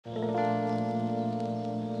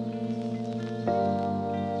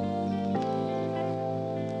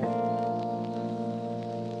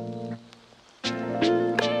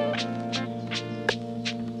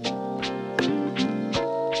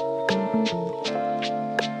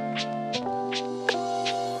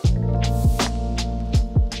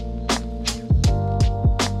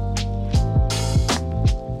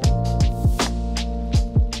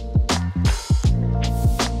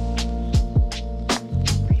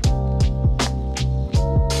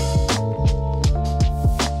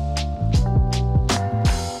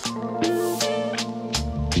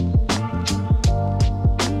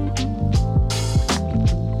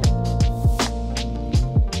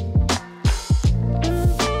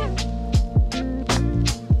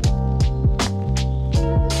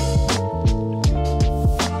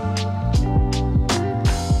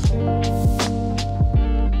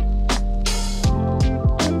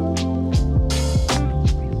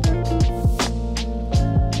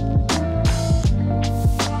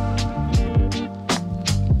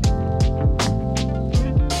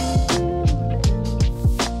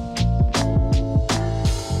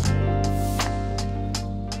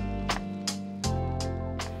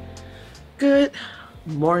Good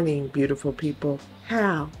morning, beautiful people.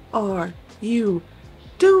 How are you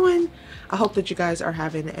doing? I hope that you guys are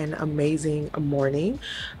having an amazing morning.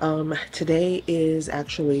 Today is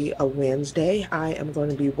actually a Wednesday. I am going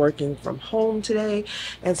to be working from home today,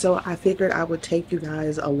 and so I figured I would take you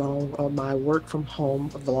guys along on my work from home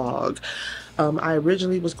vlog. I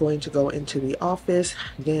originally was going to go into the office,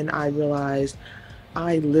 then I realized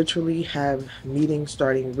I literally have meetings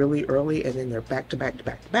starting really early and then they're back to back to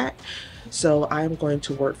back to back. So I'm going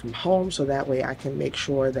to work from home so that way I can make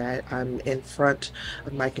sure that I'm in front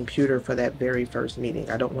of my computer for that very first meeting.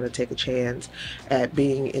 I don't want to take a chance at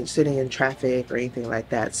sitting in traffic or anything like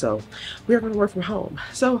that. So we're going to work from home.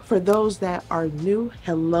 So for those that are new,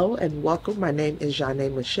 hello and welcome. My name is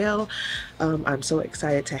Janae Michelle. I'm so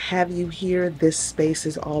excited to have you here. This space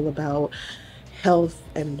is all about health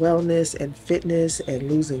and wellness and fitness and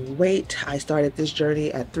losing weight. I started this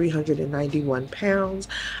journey at 391 pounds.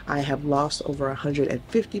 I have lost over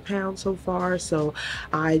 150 pounds so far. So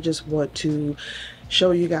I just want to show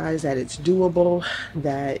you guys that it's doable,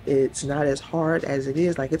 that it's not as hard as it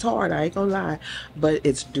is. Like, it's hard, I ain't gonna lie, but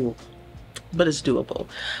it's doable.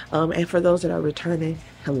 And for those that are returning,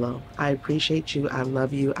 hello, I appreciate you, I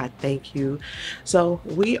love you, I thank you. So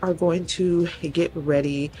we are going to get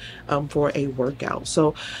ready for a workout.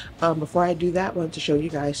 So before I do that, I wanted to show you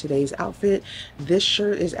guys today's outfit. This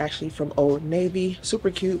shirt is actually from Old Navy, super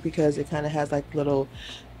cute because it kind of has like little,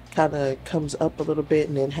 kind of comes up a little bit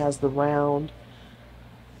and then has the round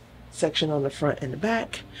section on the front and the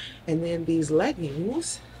back. And then these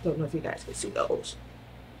leggings, don't know if you guys can see those.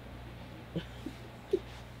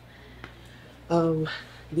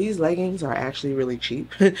 These leggings are actually really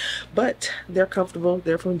cheap, but they're comfortable.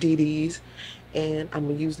 They're from DD's, and I'm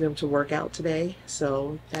gonna use them to work out today.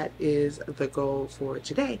 So that is the goal for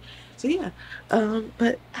today. So yeah,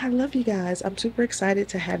 but I love you guys. I'm super excited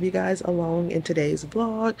to have you guys along in today's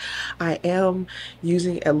vlog. I am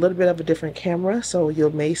using a little bit of a different camera, so you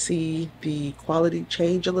may see the quality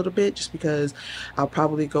change a little bit just because I'll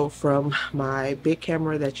probably go from my big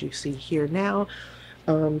camera that you see here now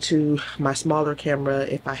to my smaller camera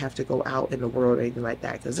if I have to go out in the world or anything like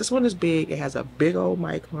that, because this one is big. It has a big old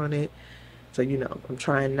mic on it, so you know I'm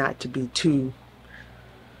trying not to be too,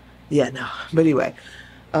 yeah, no, but anyway,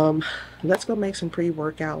 let's go make some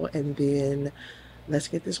pre-workout and then let's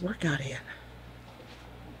get this workout in.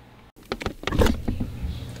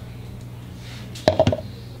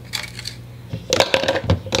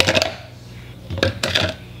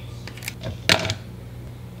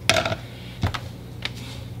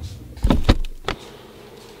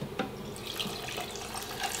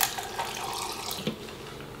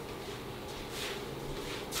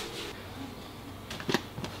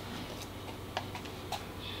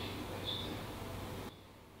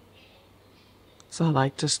 So I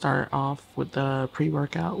like to start off with the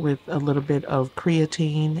pre-workout with a little bit of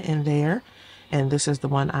creatine in there. And this is the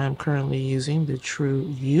one I'm currently using, the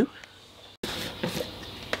True You.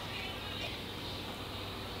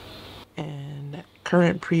 And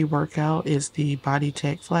current pre-workout is the Body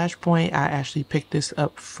Tech Flashpoint. I actually picked this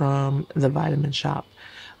up from the Vitamin Shop.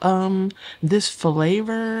 This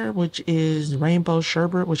flavor, which is rainbow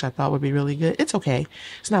sherbet, which I thought would be really good. It's okay.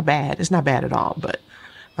 It's not bad. It's not bad at all, but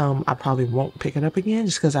I probably won't pick it up again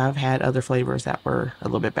just because I've had other flavors that were a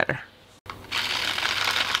little bit better.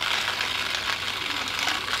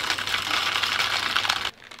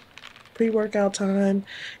 Pre-workout time,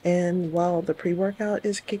 and while the pre-workout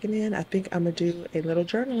is kicking in, I think I'm gonna do a little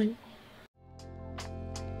journaling.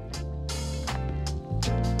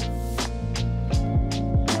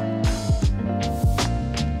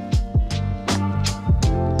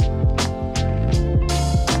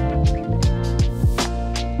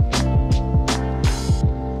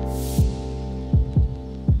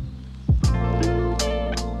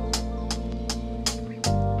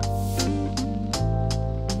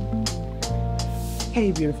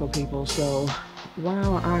 Hey, beautiful people. So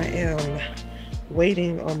while I am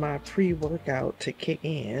waiting on my pre-workout to kick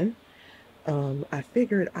in, I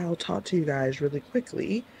figured I'll talk to you guys really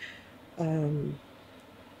quickly um,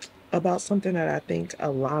 about something that I think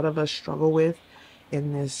a lot of us struggle with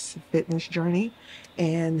in this fitness journey,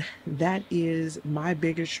 and that is my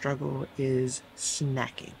biggest struggle is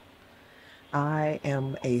snacking. I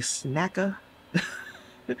am a snacker.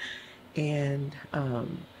 And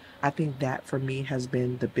I think that for me has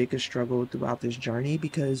been the biggest struggle throughout this journey,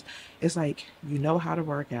 because it's like you know how to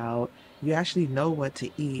work out, you actually know what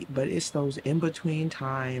to eat, but it's those in between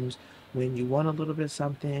times when you want a little bit of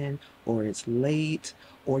something, or it's late,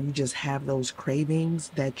 or you just have those cravings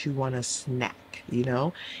that you want to snack.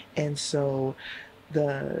 And so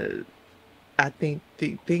the I think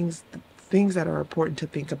the things that are important to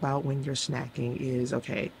think about when you're snacking is,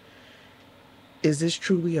 okay, is this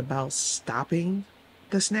truly about stopping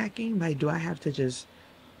the snacking? Like, do I have to just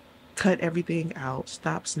cut everything out,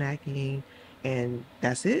 stop snacking, and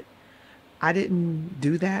that's it? I didn't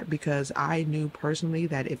do that because I knew personally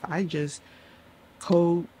that if I just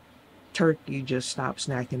cold turkey just stop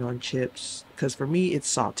snacking on chips, because for me it's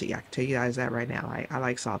salty. I can tell you guys that right now. I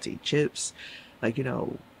like salty chips, like,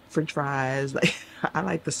 French fries. Like, I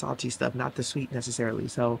like the salty stuff, not the sweet necessarily.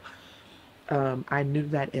 So I knew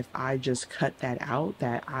that if I just cut that out,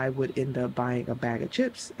 that I would end up buying a bag of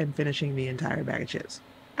chips and finishing the entire bag of chips.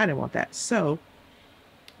 I didn't want that. So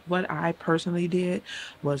what I personally did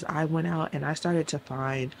was I went out and I started to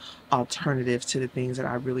find alternatives to the things that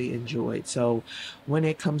I really enjoyed. So when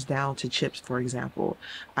it comes down to chips, for example,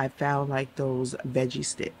 I found like those veggie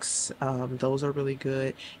sticks. Those are really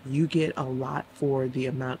good. You get a lot for the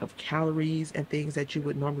amount of calories and things that you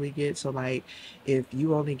would normally get. So like if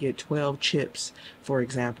you only get 12 chips, for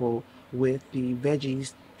example, with the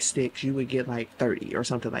veggies sticks, you would get like 30 or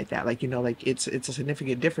something like that. Like, like it's a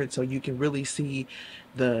significant difference, so you can really see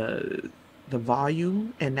the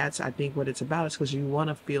volume. And that's, I think, what it's about, is because you want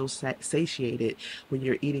to feel satiated when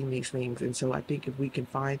you're eating these things. And so I think if we can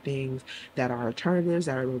find things that are alternatives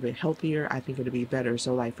that are a little bit healthier, I think it'll be better.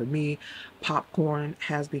 So like for me, popcorn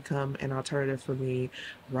has become an alternative for me.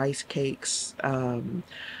 Rice cakes,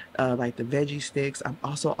 like the veggie sticks. I'm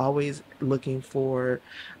also always looking for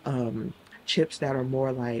chips that are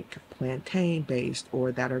more like plantain based,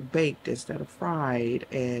 or that are baked instead of fried,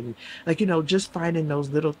 and like, just finding those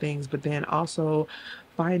little things, but then also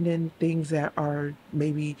finding things that are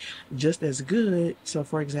maybe just as good. So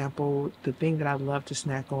for example, the thing that I love to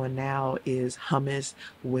snack on now is hummus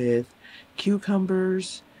with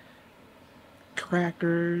cucumbers,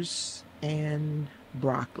 crackers, and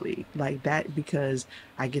broccoli, like that, because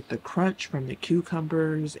I get the crunch from the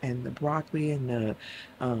cucumbers and the broccoli and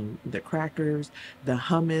the crackers. The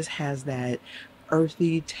hummus has that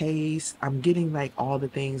earthy taste. I'm getting like all the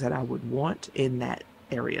things that I would want in that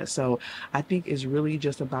area. So I think it's really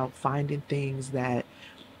just about finding things that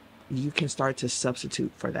you can start to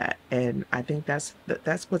substitute for that. And I think that's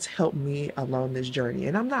what's helped me along this journey.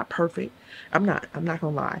 And I'm not perfect. I'm not gonna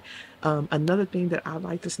lie. Another thing that I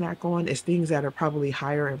like to snack on is things that are probably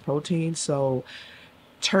higher in protein. So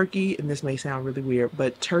turkey, and this may sound really weird,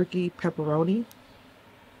 but turkey pepperoni,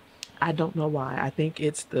 I don't know why. I think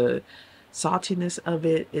it's the saltiness of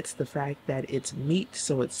it. It's the fact that it's meat,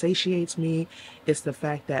 so it satiates me. It's the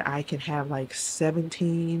fact that I can have like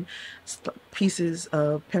 17 pieces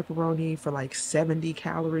of pepperoni for like 70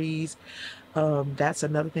 calories. That's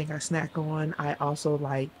another thing I snack on. I also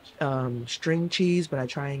like string cheese, but I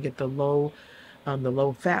try and get the low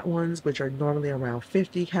fat ones, which are normally around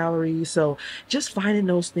 50 calories. So just finding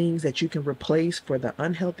those things that you can replace for the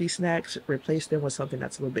unhealthy snacks, replace them with something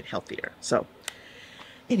that's a little bit healthier. So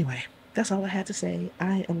anyway, that's all I had to say.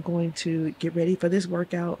 I am going to get ready for this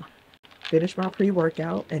workout, finish my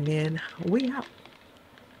pre-workout, and then we out.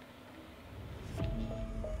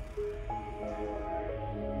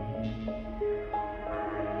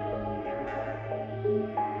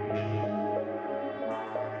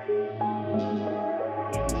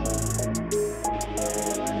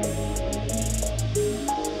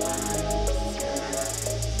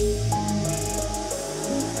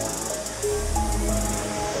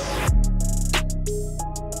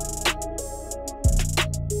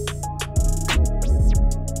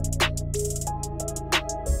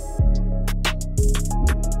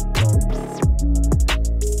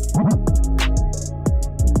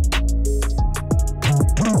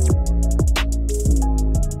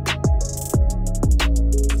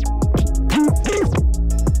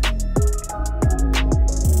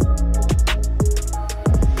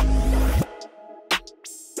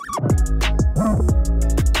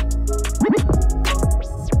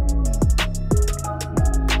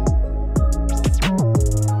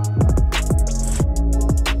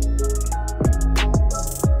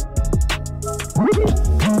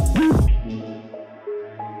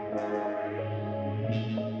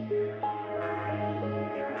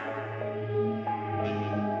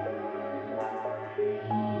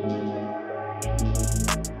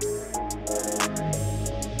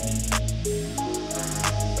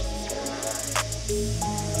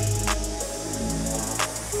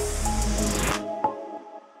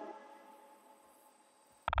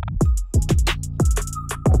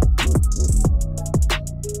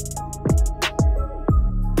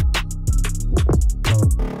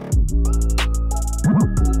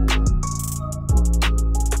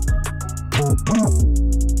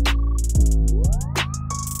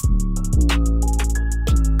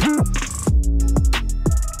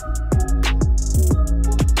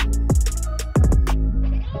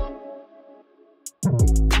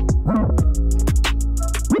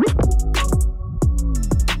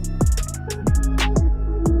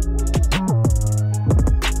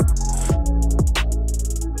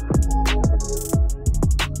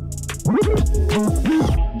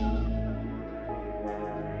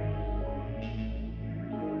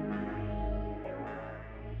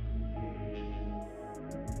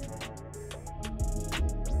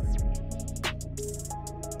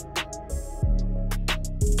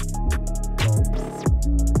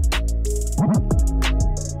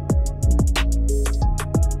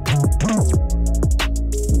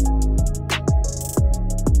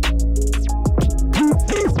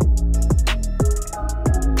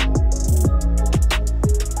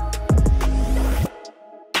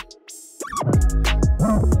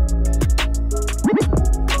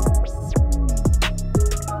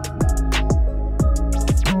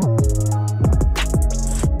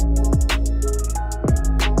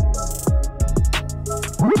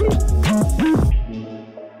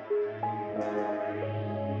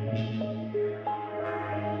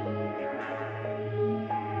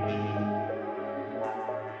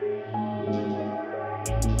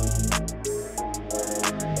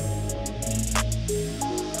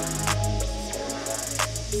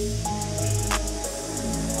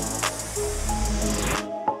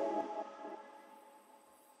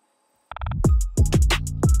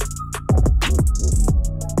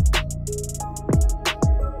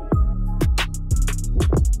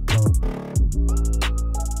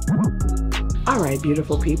 All right,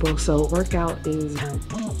 beautiful people. So workout is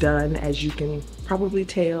done, as you can probably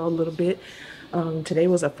tell a little bit. Today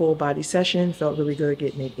was a full body session. Felt really good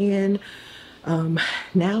getting it in.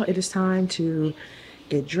 Now it is time to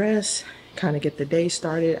get dressed, kind of get the day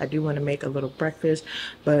started. I do want to make a little breakfast,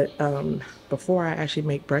 but before I actually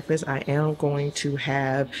make breakfast, I am going to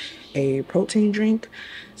have a protein drink,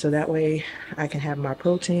 so that way I can have my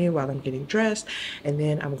protein while I'm getting dressed, and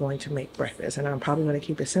then I'm going to make breakfast. And I'm probably going to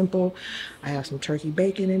keep it simple. I have some turkey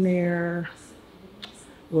bacon in there.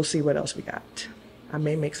 We'll see what else we got. I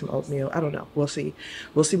may make some oatmeal. I don't know. We'll see.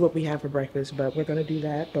 We'll see what we have for breakfast, but we're going to do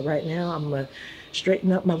that. But right now, I'm going to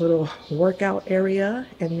straighten up my little workout area,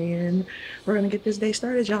 and then we're going to get this day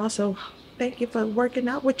started, y'all. So thank you for working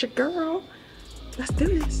out with your girl. Let's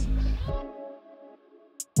do this.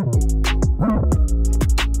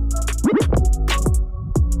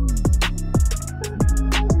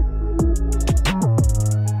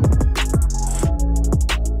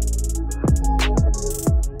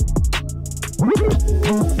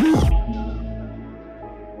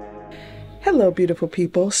 Hello, beautiful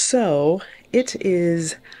people. So it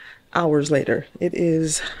is hours later. It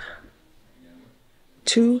is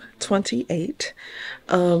 2:28.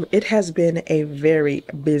 It has been a very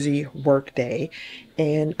busy work day,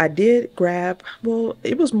 and I did grab, well,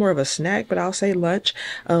 it was more of a snack, but I'll say lunch.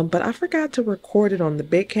 But I forgot to record it on the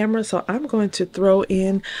big camera, so I'm going to throw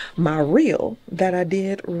in my reel that I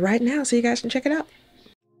did right now so you guys can check it out.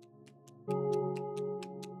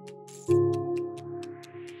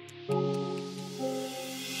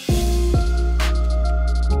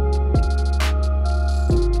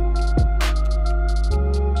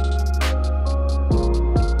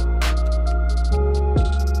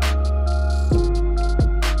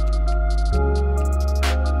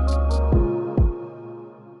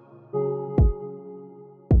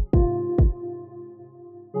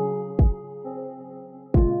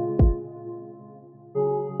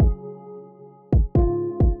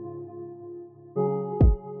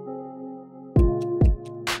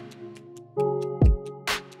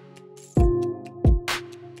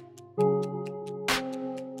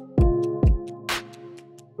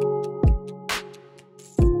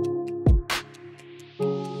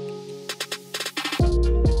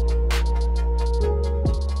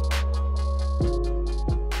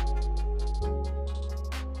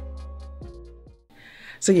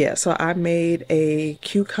 So yeah, so I made a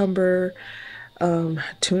cucumber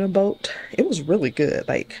tuna boat. It was really good.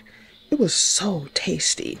 Like, it was so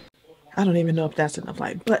tasty. I don't even know if that's enough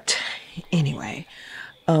light, but anyway,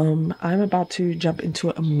 I'm about to jump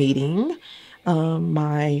into a meeting.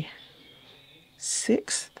 My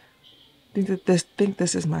sixth, think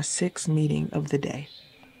this is my sixth meeting of the day.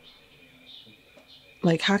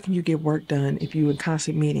 Like, how can you get work done if you in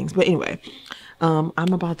constant meetings? But anyway, I'm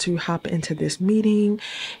about to hop into this meeting,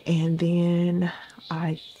 and then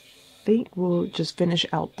I think we'll just finish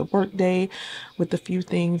out the work day with a few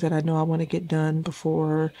things that I know I want to get done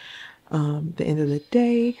before the end of the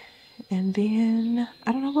day. And then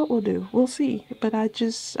I don't know what we'll do. We'll see. But I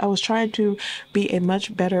was trying to be a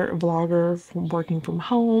much better vlogger from working from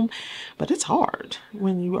home, but it's hard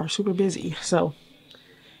when you are super busy. So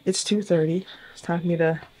it's 2:30. It's time for me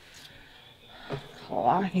to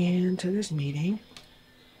log into this meeting.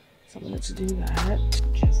 So let's do that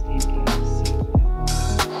just in case.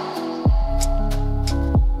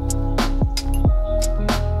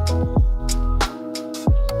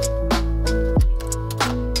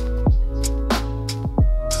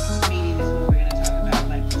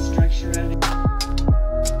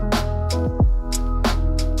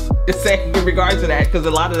 Just saying in regards to that, because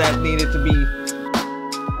a lot of that needed to be.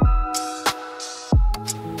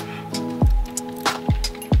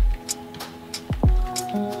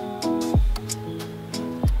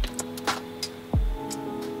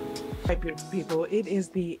 Right, beautiful people, it is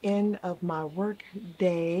the end of my work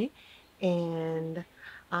day, and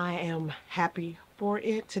I am happy for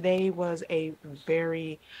it. Today was a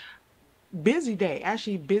very busy day,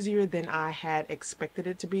 actually busier than I had expected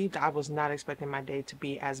it to be. I was not expecting my day to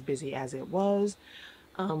be as busy as it was.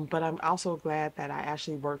 But I'm also glad that I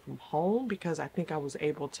actually worked from home, because I think I was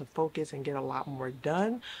able to focus and get a lot more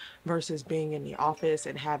done versus being in the office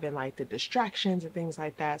and having like the distractions and things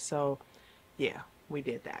like that. So yeah, we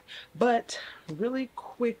did that. But really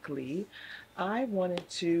quickly, I wanted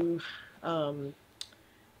to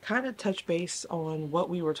kind of touch base on what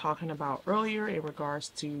we were talking about earlier in regards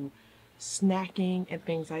to snacking and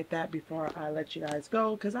things like that before I let you guys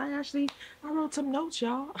go, because I wrote some notes,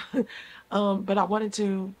 y'all. But I wanted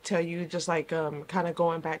to tell you, just like kind of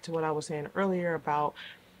going back to what I was saying earlier about,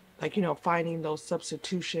 like, finding those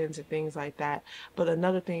substitutions and things like that. But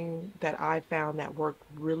another thing that I found that worked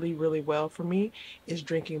really, really well for me is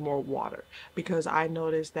drinking more water, because I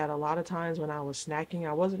noticed that a lot of times when I was snacking,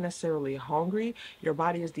 I wasn't necessarily hungry. Your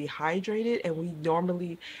body is dehydrated, and we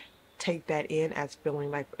normally take that in as feeling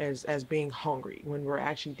like as being hungry when we're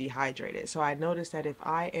actually dehydrated. So I noticed that if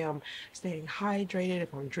I am staying hydrated,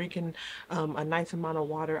 if I'm drinking a nice amount of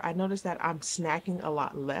water, I notice that I'm snacking a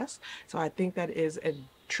lot less. So I think that is a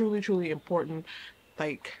truly important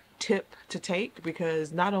like tip to take,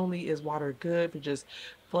 because not only is water good for just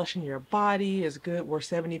flushing your body, is good, we're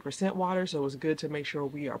 70% water, so it's good to make sure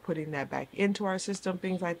we are putting that back into our system,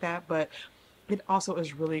 things like that. But it also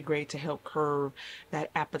is really great to help curb that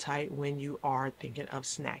appetite when you are thinking of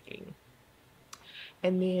snacking.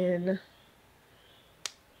 And then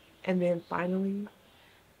finally,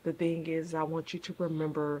 the thing is, I want you to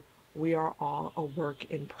remember we are all a work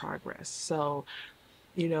in progress. So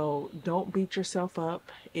don't beat yourself up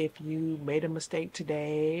if you made a mistake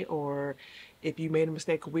today, or if you made a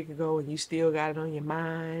mistake a week ago and you still got it on your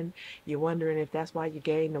mind. You're wondering if that's why you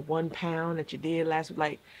gained the 1 pound that you did last week.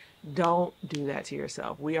 Like, don't do that to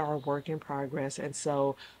yourself. We are a work in progress. And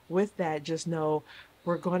so with that, just know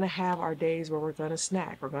we're going to have our days where we're going to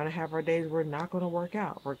snack. We're going to have our days where we're not going to work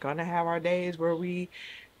out. We're going to have our days where we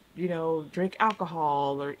drink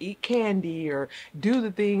alcohol or eat candy or do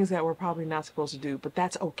the things that we're probably not supposed to do. But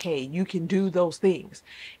that's okay. You can do those things.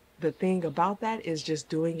 The thing about that is just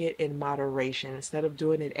doing it in moderation instead of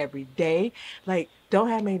doing it every day. Like, don't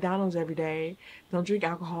have McDonald's every day. Don't drink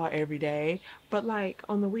alcohol every day. But like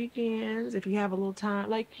on the weekends, if you have a little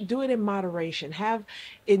time, like, do it in moderation.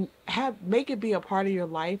 Make it be a part of your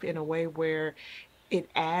life in a way where it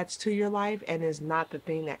adds to your life and is not the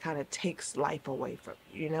thing that kind of takes life away from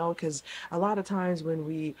you, because a lot of times when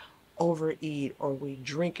we overeat or we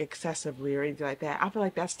drink excessively or anything like that, I feel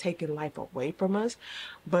like that's taking life away from us.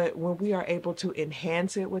 But when we are able to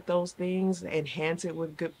enhance it with those things, enhance it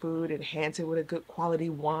with good food, enhance it with a good quality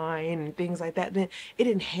wine and things like that, then it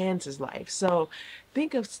enhances life. So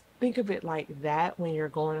think of it like that when you're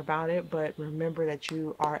going about it, but remember that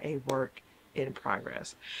you are a work in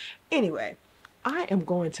progress. Anyway, I am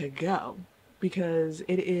going to go because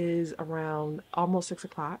it is around almost 6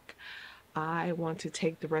 o'clock. I want to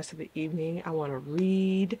take the rest of the evening. I want to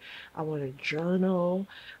read. I want to journal,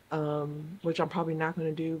 which I'm probably not going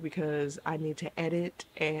to do because I need to edit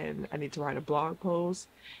and I need to write a blog post.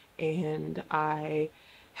 And I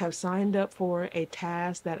have signed up for a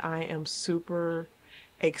task that I am super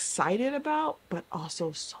excited about, but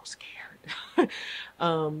also so scared.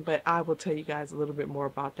 But I will tell you guys a little bit more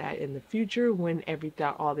about that in the future when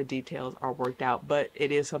everything, all the details are worked out. But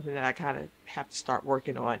it is something that I kind of have to start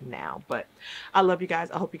working on now. But I love you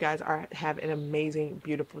guys. I hope you guys have an amazing,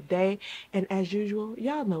 beautiful day. And as usual,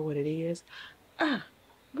 y'all know what it is. I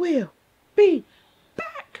will be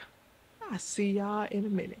back. I'll see y'all in a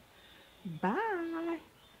minute. Bye.